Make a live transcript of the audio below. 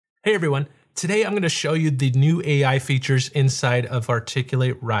Hey everyone, today I'm going to show you the new AI features inside of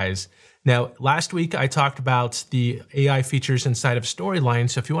Articulate Rise. Now, last week I talked about the AI features inside of Storyline,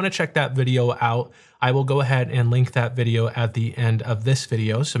 so if you want to check that video out, I will go ahead and link that video at the end of this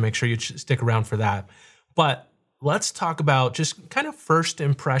video, so make sure you stick around for that. But let's talk about just kind of first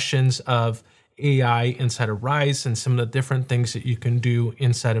impressions of AI inside of Rise and some of the different things that you can do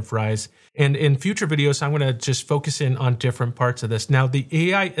inside of Rise. And in future videos, I'm going to just focus in on different parts of this. Now, the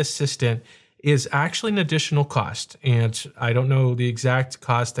AI assistant is actually an additional cost, and I don't know the exact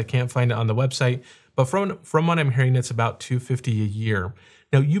cost. I can't find it on the website, but from what I'm hearing, it's about $250 a year.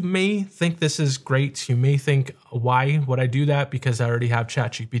 Now, you may think this is great. You may think, why would I do that? Because I already have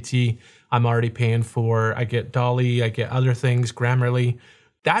ChatGPT. I'm already paying for, I get DALL-E, I get other things, Grammarly.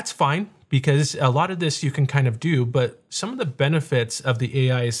 That's fine, because a lot of this you can kind of do, but some of the benefits of the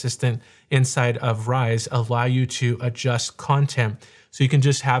AI assistant inside of Rise allow you to adjust content. So you can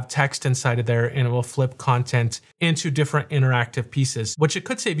just have text inside of there and it will flip content into different interactive pieces, which it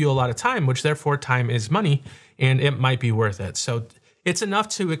could save you a lot of time, which therefore time is money, and it might be worth it. So it's enough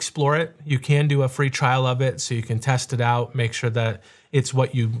to explore it. You can do a free trial of it so you can test it out, make sure that it's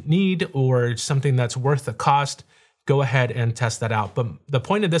what you need or something that's worth the cost. Go ahead and test that out. But the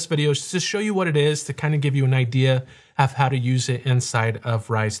point of this video is to show you what it is, to kind of give you an idea of how to use it inside of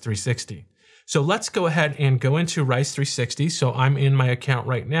Rise 360. So let's go ahead and go into Rise 360. So I'm in my account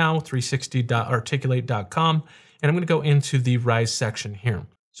right now, 360.articulate.com, and I'm going to go into the Rise section here.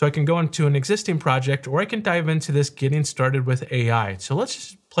 So I can go into an existing project, or I can dive into this getting started with AI. So let's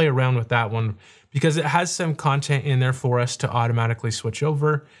just play around with that one because it has some content in there for us to automatically switch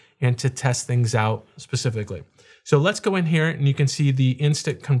over and to test things out specifically. So let's go in here and you can see the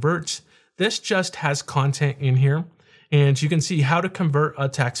instant converts. This just has content in here and you can see how to convert a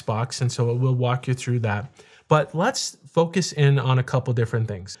text box. And so it will walk you through that. But let's focus in on a couple different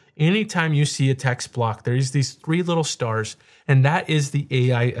things. Anytime you see a text block, there's these three little stars, and that is the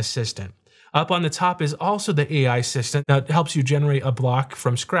AI assistant. Up on the top is also the AI assistant that helps you generate a block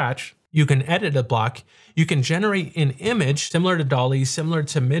from scratch. You can edit a block. You can generate an image similar to DALL-E, similar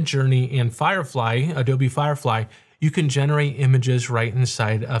to Midjourney and Firefly, Adobe Firefly. You can generate images right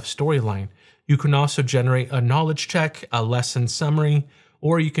inside of Storyline. You can also generate a knowledge check, a lesson summary,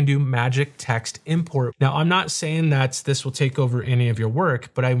 or you can do magic text import. Now, I'm not saying that this will take over any of your work,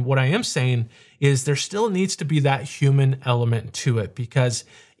 but what I am saying is there still needs to be that human element to it, because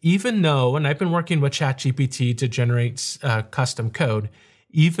even though, and I've been working with ChatGPT to generate custom code,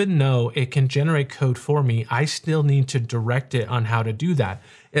 even though it can generate code for me, I still need to direct it on how to do that.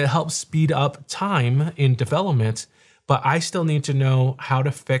 It helps speed up time in development, but I still need to know how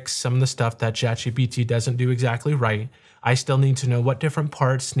to fix some of the stuff that ChatGPT doesn't do exactly right. I still need to know what different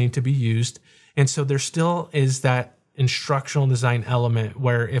parts need to be used. And so there still is that instructional design element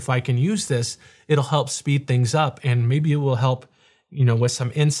where if I can use this, it'll help speed things up, and maybe it will help, you know, with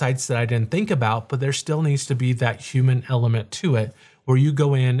some insights that I didn't think about, but there still needs to be that human element to it, where you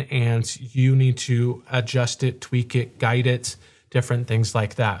go in and you need to adjust it, tweak it, guide it, different things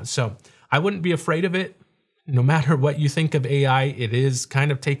like that. So I wouldn't be afraid of it. No matter what you think of AI, it is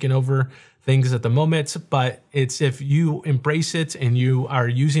kind of taking over things at the moment, but it's if you embrace it and you are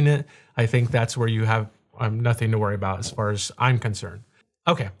using it, I think that's where you have nothing to worry about as far as I'm concerned.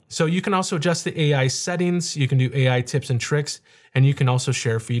 Okay, so you can also adjust the AI settings, you can do AI tips and tricks, and you can also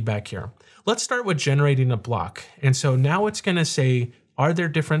share feedback here. Let's start with generating a block. And so now it's gonna say, are there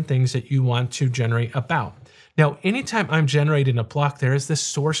different things that you want to generate about? Now, anytime I'm generating a block, there is this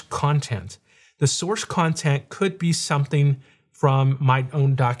source content. The source content could be something from my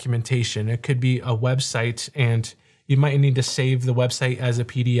own documentation. It could be a website, and you might need to save the website as a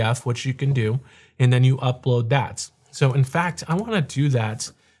PDF, which you can do, and then you upload that. So in fact, I wanna do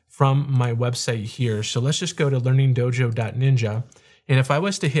that from my website here. So let's just go to learningdojo.ninja. And if I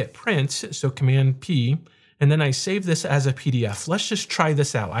was to hit print, so Command P, and then I save this as a PDF, let's just try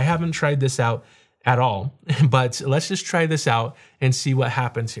this out. I haven't tried this out at all, but let's just try this out and see what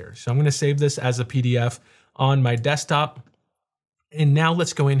happens here. So I'm gonna save this as a PDF on my desktop. And now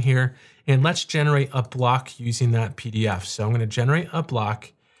let's go in here and let's generate a block using that PDF. So I'm gonna generate a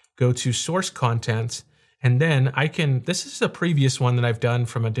block, go to source content, and then I can, this is a previous one that I've done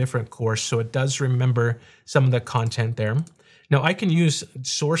from a different course, so it does remember some of the content there. Now I can use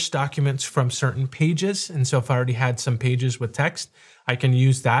source documents from certain pages. And so if I already had some pages with text, I can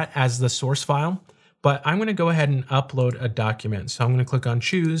use that as the source file, but I'm gonna go ahead and upload a document. So I'm gonna click on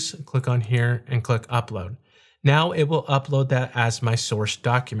choose, click on here and click upload. Now it will upload that as my source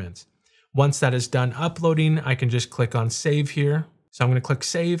document. Once that is done uploading, I can just click on save here. So I'm gonna click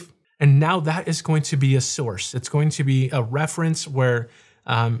save. And now that is going to be a source. It's going to be a reference where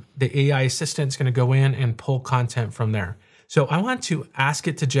the AI assistant is going to go in and pull content from there. So I want to ask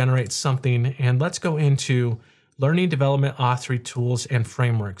it to generate something, and let's go into learning, development, authoring tools, and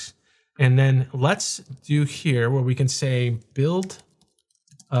frameworks. And then let's do here where we can say build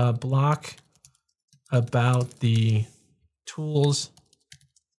a block about the tools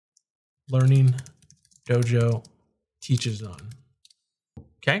Learning Dojo teaches on.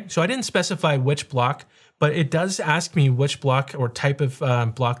 Okay, so I didn't specify which block, but it does ask me which block or type of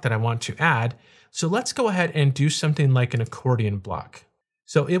block that I want to add. So let's go ahead and do something like an accordion block.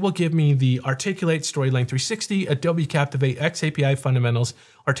 So it will give me the Articulate, Storyline 360, Adobe Captivate, XAPI Fundamentals,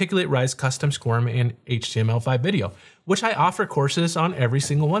 Articulate, Rise, Custom Squirm, and HTML5 Video, which I offer courses on every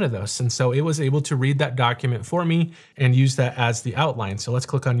single one of those. And so it was able to read that document for me and use that as the outline. So let's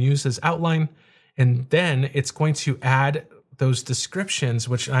click on Use as Outline, and then it's going to add those descriptions,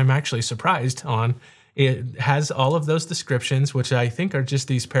 which I'm actually surprised on. It has all of those descriptions, which I think are just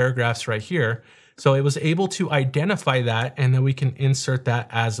these paragraphs right here. So it was able to identify that, and then we can insert that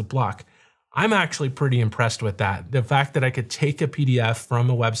as a block. I'm actually pretty impressed with that. The fact that I could take a PDF from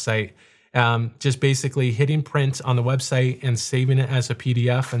a website, just basically hitting print on the website and saving it as a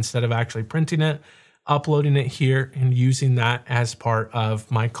PDF instead of actually printing it, uploading it here, and using that as part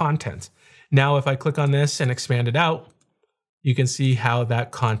of my content. Now, if I click on this and expand it out, you can see how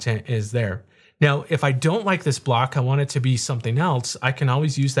that content is there. Now, if I don't like this block, I want it to be something else, I can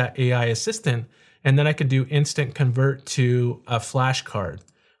always use that AI assistant, and then I can do instant convert to a flashcard.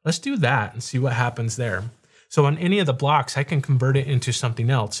 Let's do that and see what happens there. So on any of the blocks, I can convert it into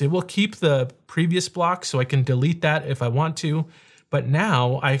something else. It will keep the previous block, so I can delete that if I want to, but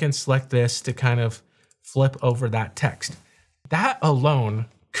now I can select this to kind of flip over that text. That alone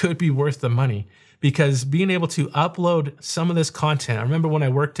could be worth the money, because being able to upload some of this content, I remember when I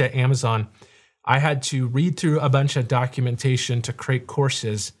worked at Amazon, I had to read through a bunch of documentation to create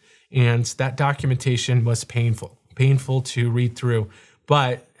courses, and that documentation was painful to read through.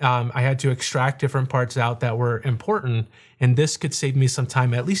 But I had to extract different parts out that were important, and this could save me some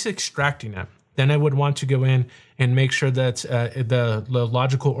time, at least extracting it. Then I would want to go in and make sure that the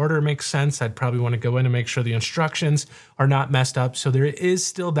logical order makes sense. I'd probably want to go in and make sure the instructions are not messed up. So there is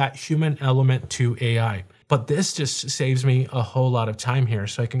still that human element to AI. But this just saves me a whole lot of time here.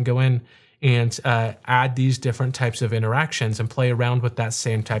 So I can go in and add these different types of interactions and play around with that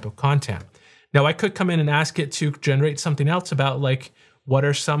same type of content. Now, I could come in and ask it to generate something else about, like, what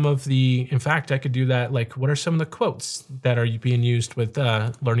are some of the, in fact, I could do that, like, what are some of the quotes that are being used with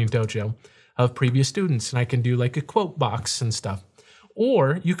Learning Dojo of previous students? And I can do like a quote box and stuff.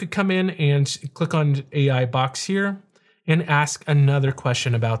 Or you could come in and click on AI box here and ask another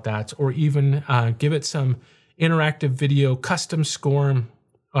question about that, or even give it some interactive video, custom score,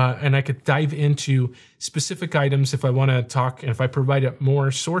 and I could dive into specific items if I want to talk, and if I provide it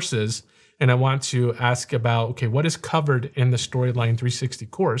more sources and I want to ask about, okay, what is covered in the Storyline 360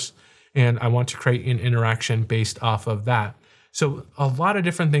 course, and I want to create an interaction based off of that. So a lot of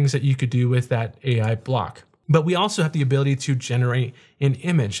different things that you could do with that AI block. But we also have the ability to generate an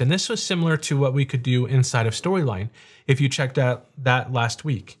image. And this was similar to what we could do inside of Storyline if you checked out that last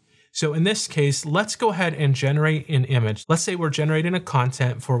week. So in this case, let's go ahead and generate an image. Let's say we're generating a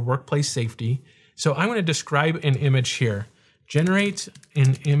content for workplace safety. So I'm going to describe an image here. Generate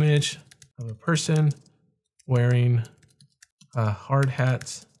an image of a person wearing a hard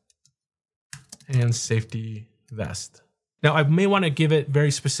hat and safety vest. Now, I may want to give it very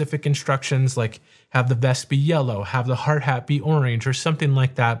specific instructions, like have the vest be yellow, have the hard hat be orange, or something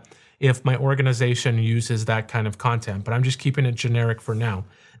like that if my organization uses that kind of content, but I'm just keeping it generic for now.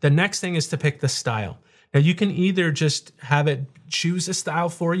 The next thing is to pick the style. Now, you can either just have it choose a style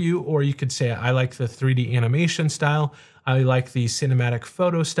for you, or you could say, I like the 3D animation style, I like the cinematic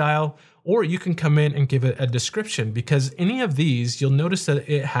photo style, or you can come in and give it a description, because any of these, you'll notice that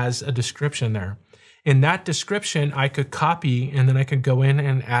it has a description there. In that description, I could copy and then I could go in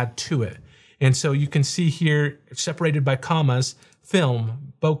and add to it. And so you can see here, separated by commas,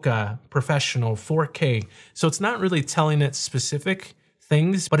 film, bokeh, professional, 4K. So it's not really telling it specific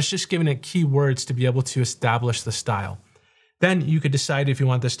things, but it's just giving it keywords to be able to establish the style. Then you could decide if you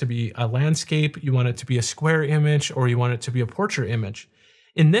want this to be a landscape, you want it to be a square image, or you want it to be a portrait image.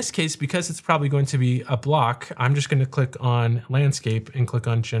 In this case, because it's probably going to be a block, I'm just going to click on landscape and click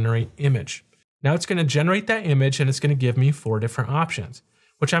on generate image. Now it's going to generate that image and it's going to give me 4 different options,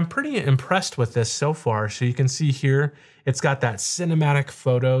 which I'm pretty impressed with this so far. So you can see here, it's got that cinematic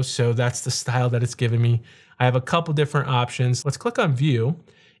photo. So that's the style that it's giving me. I have a couple different options. Let's click on view,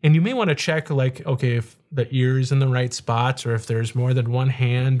 and you may want to check, like, okay, if the ear is in the right spots, or if there's more than one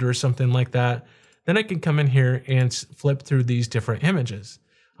hand or something like that, then I can come in here and flip through these different images.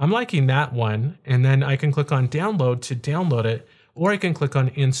 I'm liking that one, and then I can click on download to download it, or I can click on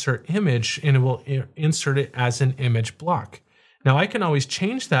insert image and it will insert it as an image block. Now I can always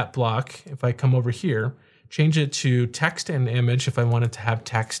change that block if I come over here, change it to text and image if I wanted to have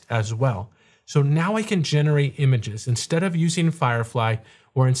text as well. So now I can generate images. Instead of using Firefly,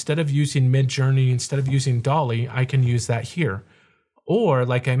 or instead of using Midjourney, instead of using DALL-E, I can use that here. Or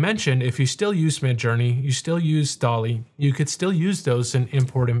like I mentioned, if you still use Midjourney, you still use DALL-E, you could still use those and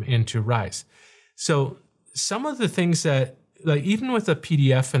import them into Rise. So some of the things that, like even with a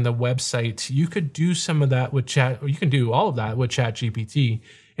PDF and the website, you could do some of that with Chat, or you can do all of that with ChatGPT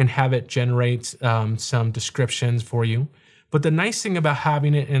and have it generate some descriptions for you. But the nice thing about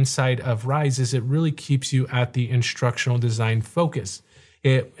having it inside of Rise is it really keeps you at the instructional design focus.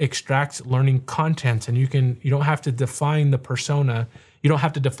 It extracts learning content, and you don't have to define the persona. You don't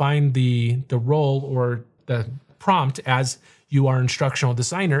have to define the role or the prompt as you are instructional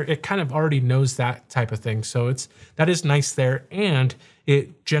designer. It kind of already knows that type of thing. So that is nice there. And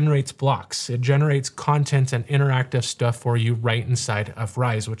it generates blocks. It generates content and interactive stuff for you right inside of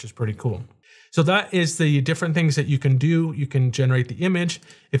Rise, which is pretty cool. So that is the different things that you can do. You can generate the image.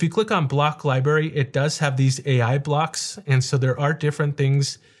 If you click on block library, it does have these AI blocks. And so there are different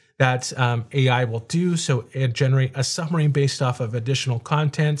things that AI will do. So it generate a summary based off of additional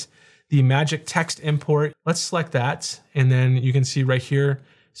content. The magic text import, let's select that. And then you can see right here,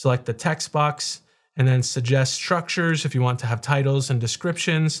 select the text box and then suggest structures if you want to have titles and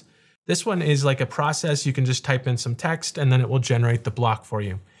descriptions. This one is like a process. You can just type in some text and then it will generate the block for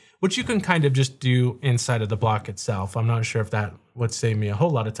you, which you can kind of just do inside of the block itself. I'm not sure if that would save me a whole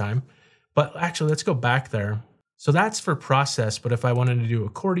lot of time, but actually let's go back there. So that's for process, but if I wanted to do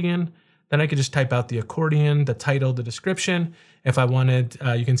accordion, then I could just type out the accordion, the title, the description. If I wanted,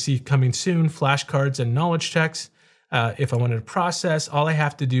 you can see coming soon, flashcards and knowledge checks. If I wanted to process, all I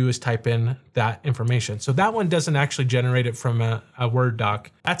have to do is type in that information. So that one doesn't actually generate it from a Word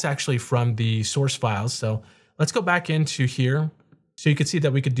doc. That's actually from the source files. So let's go back into here. So you can see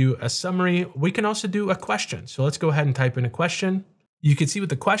that we could do a summary. We can also do a question. So let's go ahead and type in a question. You can see with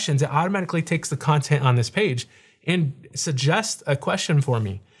the questions, it automatically takes the content on this page and suggests a question for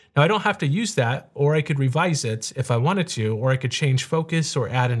me. Now I don't have to use that, or I could revise it if I wanted to, or I could change focus or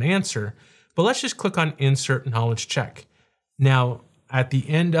add an answer. But let's just click on Insert Knowledge Check. Now, at the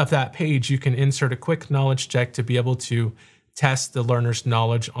end of that page, you can insert a quick knowledge check to be able to test the learner's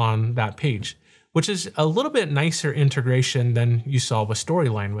knowledge on that page, which is a little bit nicer integration than you saw with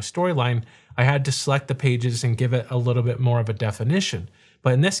Storyline. With Storyline, I had to select the pages and give it a little bit more of a definition.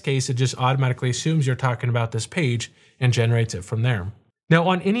 But in this case, it just automatically assumes you're talking about this page and generates it from there. Now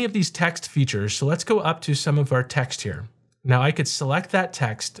on any of these text features, so let's go up to some of our text here. Now I could select that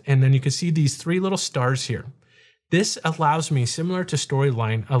text and then you can see these three little stars here. This allows me, similar to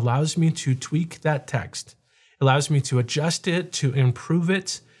Storyline, allows me to tweak that text. It allows me to adjust it, to improve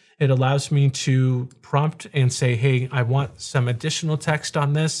it. It allows me to prompt and say, hey, I want some additional text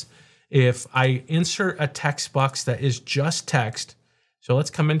on this. If I insert a text box that is just text, so let's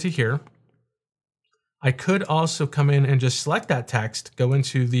come into here. I could also come in and just select that text, go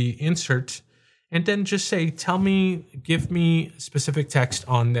into the insert, and then just say, give me specific text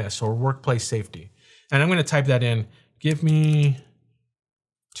on this, or workplace safety. And I'm going to type that in, give me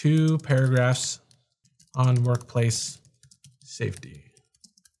 2 paragraphs on workplace safety.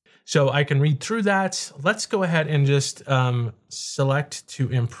 So I can read through that. Let's go ahead and just select to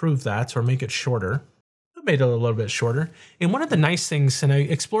improve that or make it shorter. I made it a little bit shorter. And one of the nice things, and I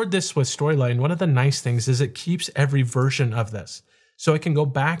explored this with Storyline, one of the nice things is it keeps every version of this. So I can go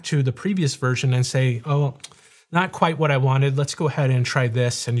back to the previous version and say, oh, not quite what I wanted. Let's go ahead and try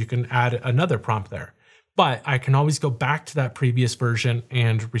this. And you can add another prompt there. But I can always go back to that previous version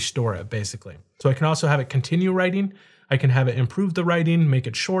and restore it, basically. So I can also have it continue writing. I can have it improve the writing, make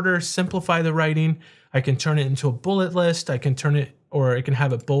it shorter, simplify the writing. I can turn it into a bullet list. I can turn it, or I can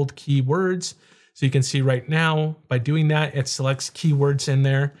have it bold keywords. So you can see right now, by doing that, it selects keywords in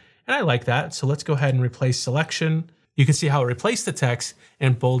there. And I like that. So let's go ahead and replace selection. You can see how it replaced the text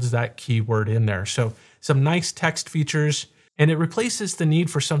and bolds that keyword in there. So some nice text features, and it replaces the need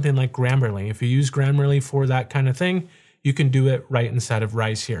for something like Grammarly. If you use Grammarly for that kind of thing, you can do it right inside of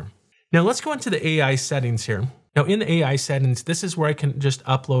Rise here. Now let's go into the AI settings here. Now in the AI settings, this is where I can just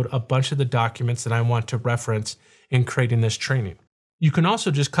upload a bunch of the documents that I want to reference in creating this training. You can also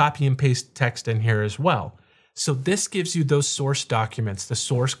just copy and paste text in here as well. So this gives you those source documents, the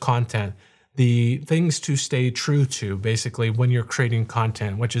source content, the things to stay true to basically when you're creating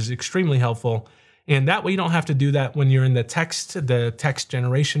content, which is extremely helpful. And that way you don't have to do that when you're in the text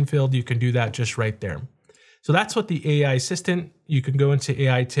generation field. You can do that just right there. So that's what the AI assistant. You can go into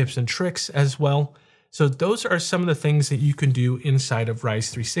AI tips and tricks as well. So those are some of the things that you can do inside of Rise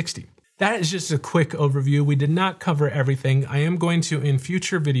 360. That is just a quick overview. We did not cover everything. I am going to, in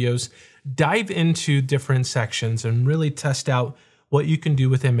future videos, dive into different sections and really test out what you can do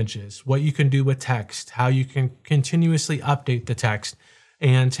with images, what you can do with text, how you can continuously update the text,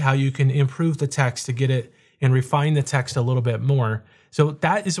 and how you can improve the text to get it and refine the text a little bit more. So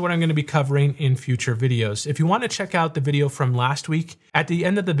that is what I'm going to be covering in future videos. If you want to check out the video from last week, at the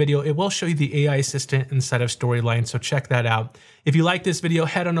end of the video, it will show you the AI assistant inside of Storyline, so check that out. If you like this video,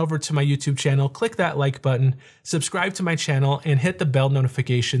 head on over to my YouTube channel, click that like button, subscribe to my channel, and hit the bell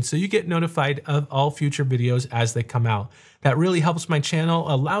notification so you get notified of all future videos as they come out. That really helps my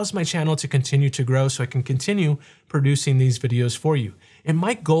channel, allows my channel to continue to grow so I can continue producing these videos for you. And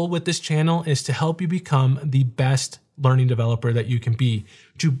my goal with this channel is to help you become the best learning developer that you can be,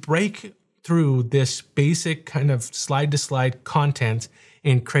 to break through this basic kind of slide-to-slide content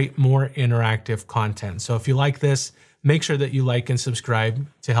and create more interactive content. So if you like this, make sure that you like and subscribe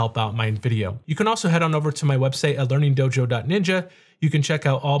to help out my video. You can also head on over to my website at learningdojo.ninja. You can check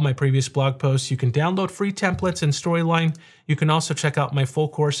out all my previous blog posts. You can download free templates in Storyline. You can also check out my full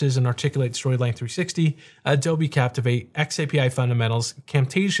courses in Articulate Storyline 360, Adobe Captivate, XAPI Fundamentals,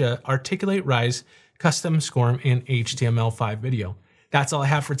 Camtasia, Articulate Rise, Custom SCORM, and HTML5 video. That's all I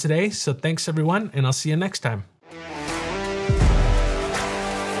have for today. So thanks everyone, and I'll see you next time.